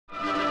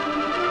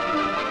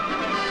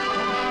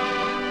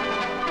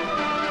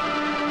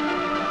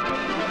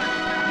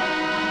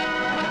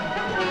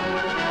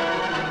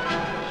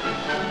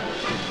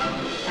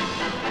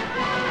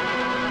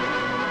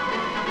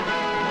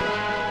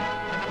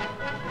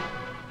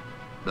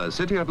The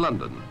City of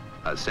London,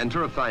 a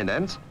centre of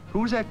finance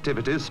whose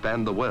activities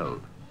span the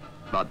world.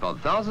 But for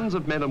thousands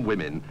of men and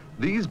women,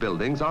 these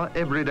buildings are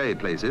everyday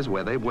places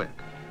where they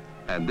work.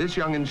 And this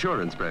young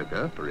insurance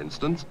broker, for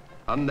instance,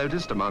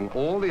 unnoticed among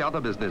all the other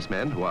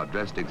businessmen who are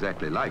dressed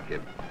exactly like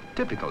him.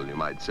 Typical, you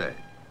might say.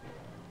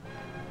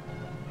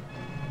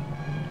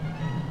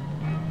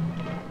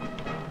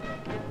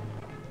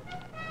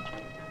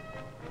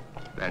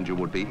 And you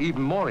would be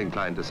even more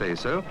inclined to say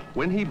so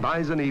when he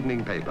buys an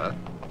evening paper,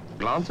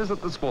 glances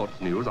at the sports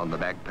news on the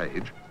back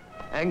page,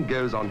 and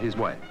goes on his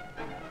way.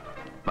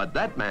 But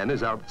that man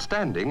is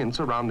outstanding in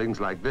surroundings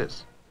like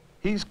this.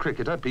 He's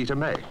cricketer Peter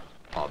May,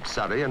 of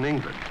Surrey in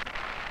England.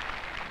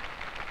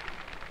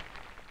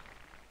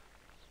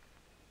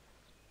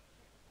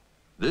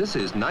 This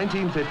is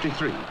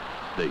 1953,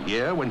 the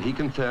year when he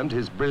confirmed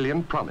his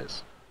brilliant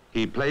promise.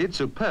 He played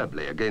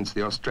superbly against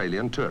the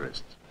Australian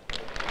tourists.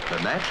 The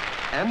match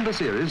and the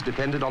series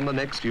depended on the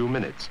next few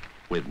minutes,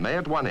 with May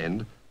at one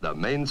end, the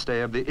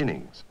mainstay of the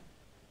innings.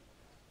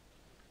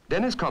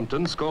 Dennis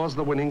Compton scores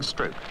the winning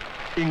stroke.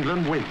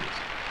 England wins.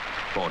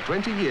 For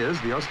 20 years,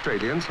 the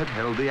Australians had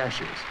held the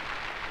Ashes,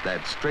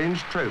 that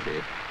strange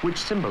trophy which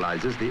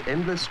symbolises the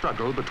endless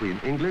struggle between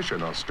English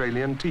and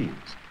Australian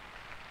teams.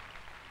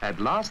 At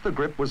last, the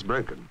grip was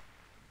broken.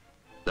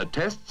 The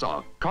tests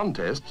are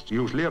contests,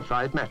 usually of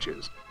 5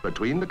 matches,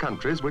 between the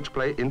countries which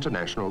play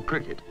international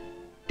cricket: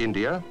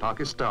 India,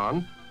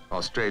 Pakistan,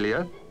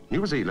 Australia,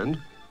 New Zealand,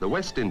 the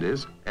West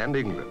Indies, and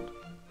England.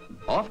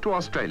 Off to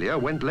Australia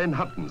went Len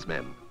Hutton's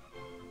men,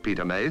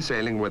 Peter May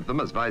sailing with them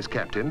as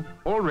vice-captain,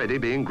 already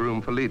being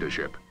groomed for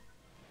leadership.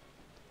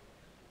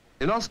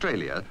 In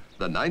Australia,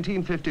 the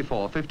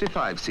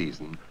 1954-55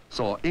 season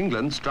saw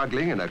England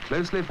struggling in a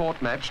closely fought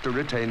match to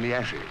retain the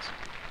Ashes.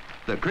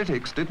 The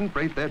critics didn't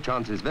rate their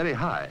chances very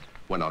high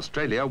when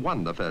Australia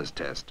won the first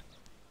test,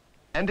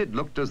 and it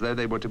looked as though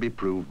they were to be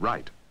proved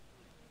right.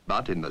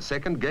 But in the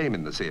second game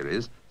in the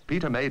series,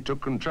 Peter May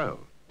took control.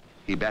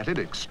 He batted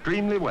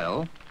extremely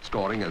well,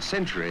 scoring a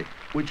century,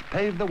 which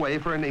paved the way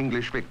for an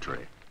English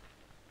victory.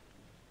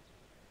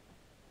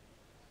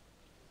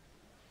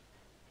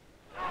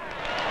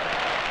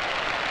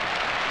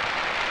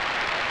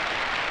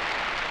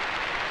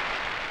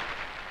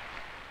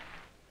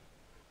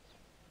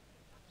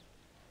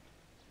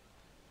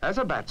 As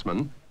a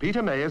batsman,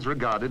 Peter May is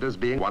regarded as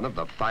being one of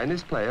the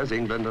finest players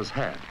England has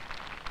had.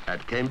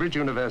 At Cambridge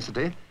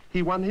University,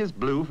 he won his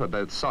blue for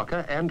both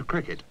soccer and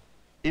cricket.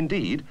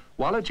 Indeed,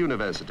 while at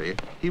university,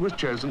 he was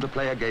chosen to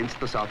play against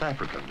the South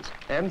Africans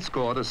and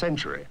scored a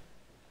century.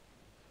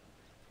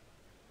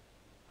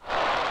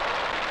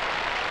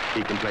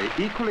 He can play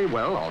equally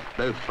well off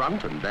both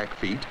front and back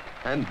feet,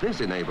 and this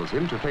enables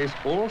him to face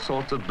all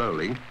sorts of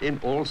bowling in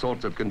all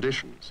sorts of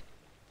conditions.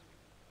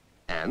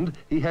 And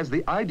he has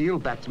the ideal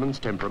batsman's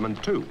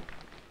temperament too.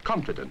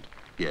 Confident,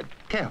 yet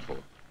careful.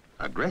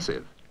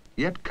 Aggressive,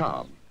 yet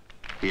calm.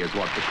 He is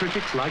what the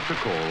critics like to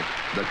call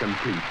the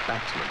complete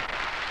batsman.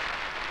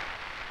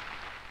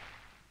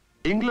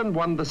 England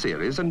won the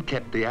series and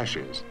kept the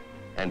Ashes,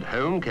 and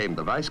home came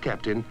the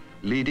vice-captain,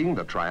 leading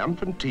the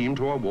triumphant team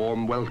to a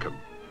warm welcome.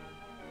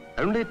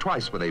 Only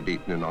twice were they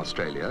beaten in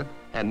Australia,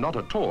 and not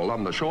at all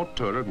on the short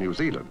tour of New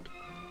Zealand.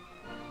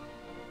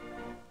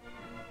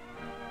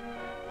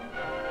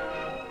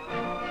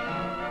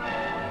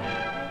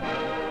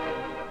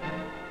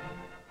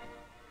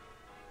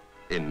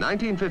 In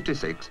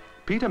 1956,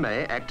 Peter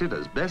May acted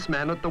as best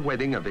man at the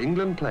wedding of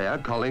England player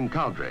Colin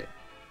Cowdrey.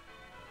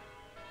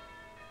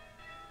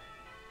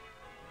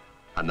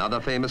 Another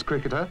famous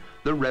cricketer,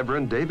 the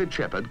Reverend David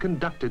Shepherd,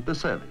 conducted the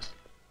service.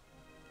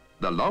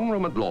 The Long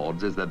Room at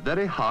Lord's is the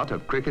very heart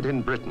of cricket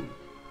in Britain.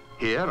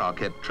 Here are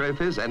kept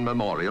trophies and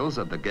memorials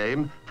of the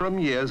game from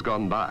years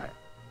gone by.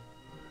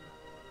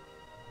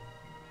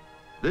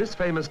 This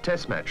famous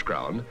test match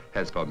ground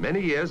has for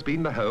many years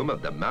been the home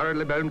of the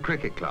Marylebone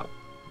Cricket Club.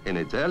 In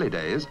its early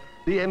days,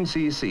 the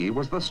MCC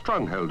was the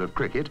stronghold of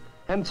cricket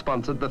and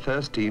sponsored the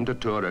first team to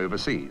tour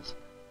overseas.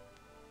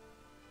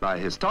 By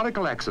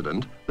historical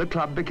accident, the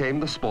club became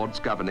the sport's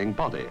governing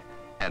body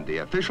and the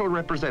official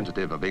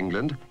representative of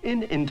England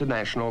in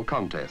international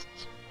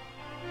contests.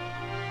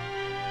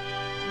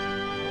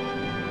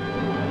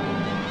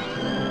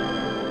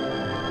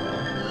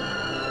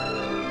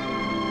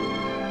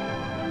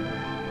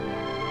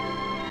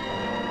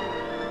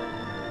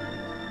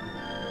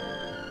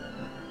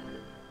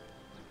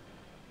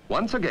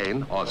 Once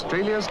again,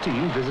 Australia's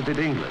team visited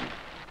England.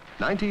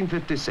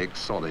 1956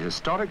 saw the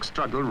historic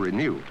struggle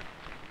renewed.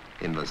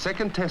 In the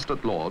second test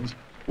at Lord's,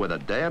 with a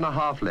day and a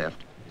half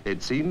left,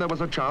 it seemed there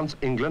was a chance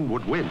England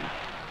would win.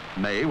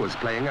 May was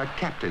playing a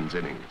captain's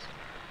innings.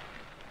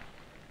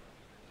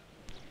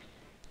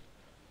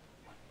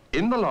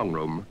 In the long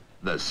room,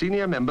 the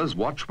senior members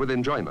watched with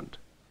enjoyment.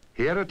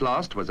 Here at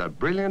last was a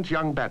brilliant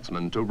young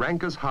batsman to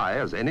rank as high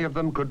as any of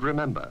them could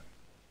remember.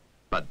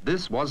 But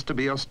this was to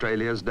be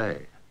Australia's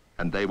day,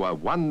 and they were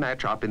one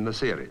match up in the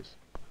series.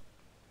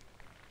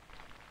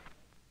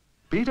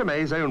 Peter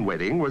May's own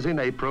wedding was in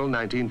April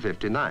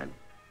 1959.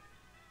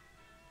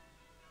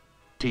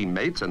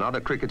 Teammates and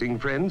other cricketing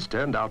friends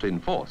turned out in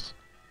force.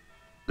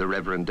 The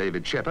Reverend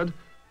David Shepherd,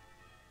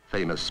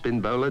 famous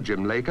spin bowler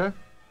Jim Laker,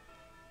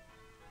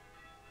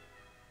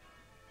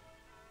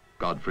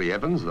 Godfrey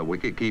Evans, the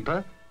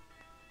wicket-keeper,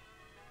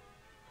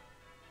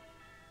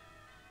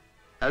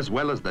 as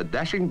well as the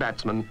dashing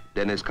batsman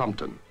Dennis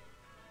Compton.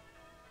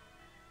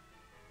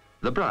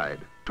 The bride,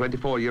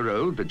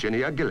 24-year-old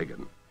Virginia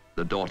Gilligan,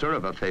 the daughter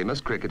of a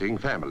famous cricketing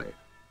family.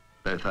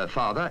 Both her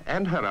father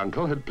and her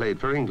uncle had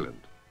played for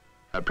England.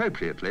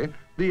 Appropriately,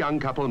 the young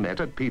couple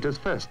met at Peter's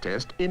first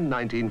test in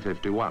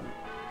 1951.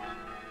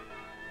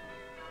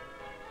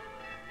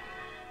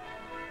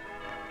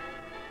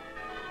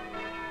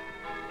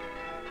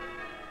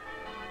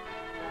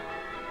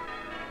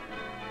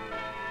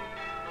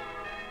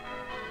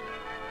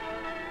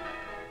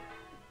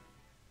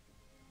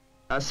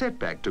 A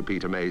setback to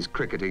Peter May's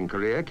cricketing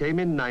career came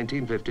in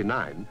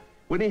 1959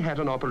 when he had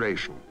an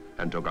operation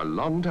and took a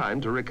long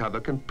time to recover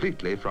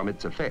completely from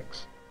its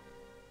effects.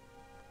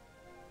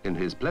 In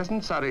his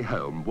pleasant Surrey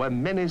home were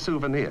many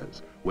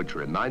souvenirs which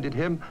reminded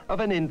him of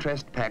an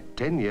interest-packed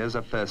 10 years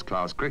of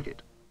first-class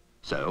cricket.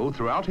 So,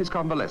 throughout his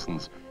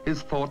convalescence,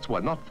 his thoughts were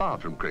not far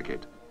from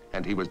cricket,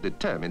 and he was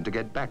determined to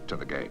get back to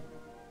the game.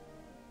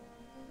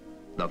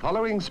 The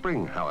following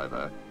spring,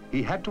 however,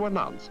 he had to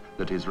announce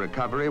that his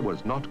recovery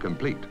was not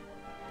complete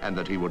and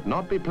that he would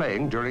not be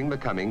playing during the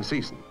coming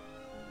season.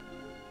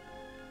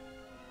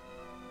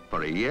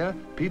 For a year,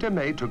 Peter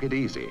May took it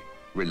easy,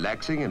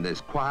 relaxing in this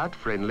quiet,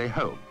 friendly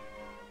home.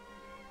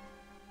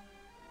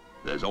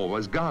 There's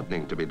always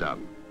gardening to be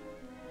done.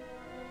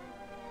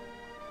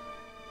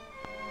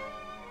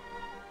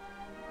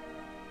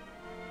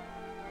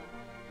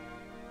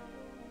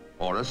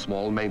 Or a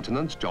small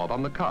maintenance job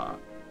on the car.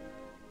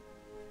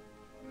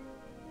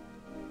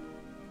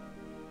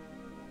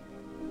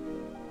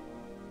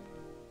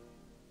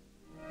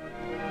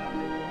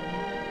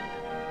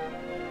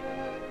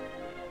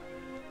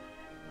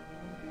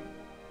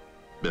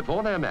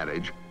 Before their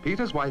marriage,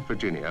 Peter's wife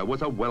Virginia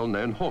was a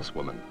well-known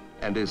horsewoman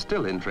and is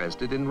still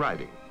interested in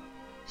riding.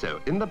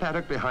 So in the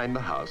paddock behind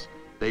the house,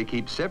 they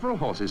keep several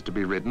horses to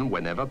be ridden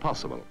whenever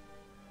possible.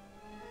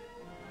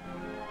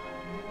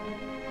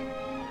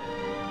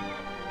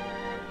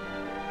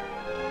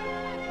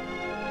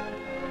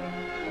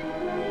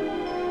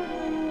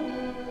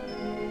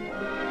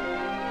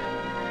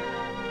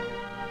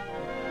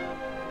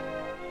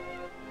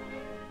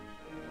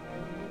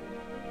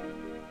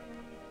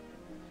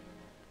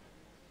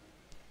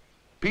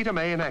 Peter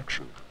May in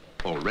action.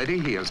 Already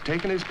he has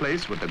taken his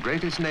place with the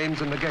greatest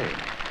names in the game.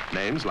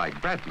 Names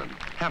like Bradman,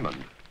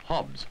 Hammond,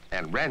 Hobbs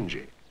and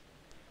Ranji.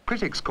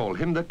 Critics call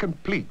him the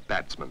complete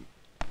batsman.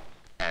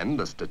 And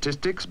the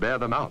statistics bear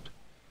them out.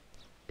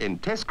 In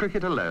Test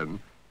cricket alone,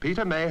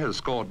 Peter May has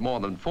scored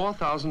more than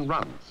 4,000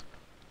 runs,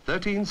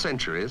 13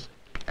 centuries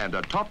and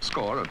a top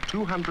score of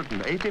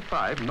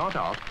 285 not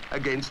out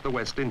against the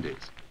West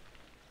Indies.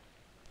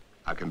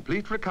 A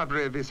complete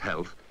recovery of his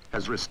health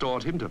has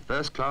restored him to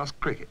first-class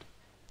cricket.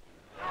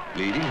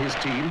 Leading his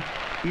team,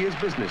 he is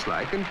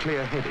businesslike and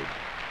clear-headed,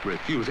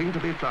 refusing to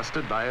be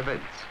flustered by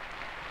events.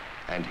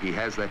 And he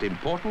has that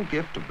important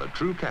gift of the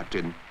true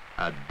captain,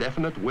 a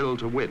definite will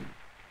to win.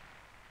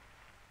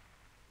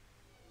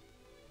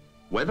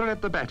 Whether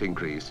at the batting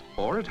crease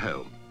or at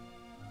home,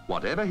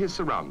 whatever his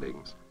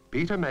surroundings,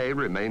 Peter May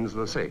remains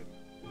the same.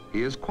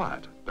 He is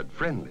quiet but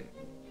friendly,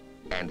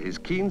 and his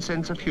keen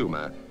sense of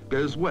humor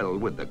goes well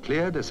with the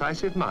clear,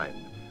 decisive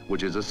mind,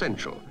 which is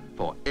essential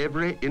for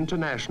every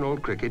international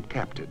cricket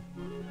captain.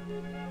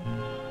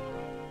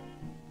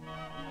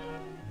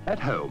 At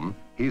home,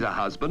 he's a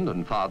husband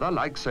and father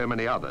like so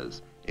many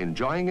others,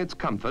 enjoying its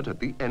comfort at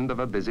the end of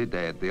a busy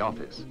day at the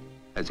office,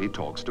 as he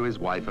talks to his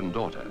wife and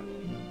daughter.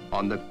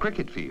 On the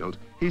cricket field,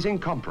 he's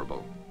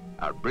incomparable,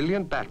 a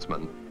brilliant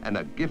batsman and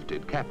a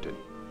gifted captain.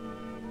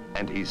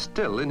 And he's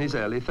still in his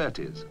early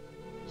 30s.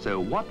 So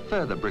what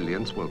further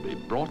brilliance will be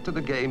brought to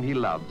the game he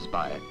loves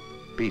by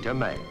Peter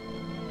May?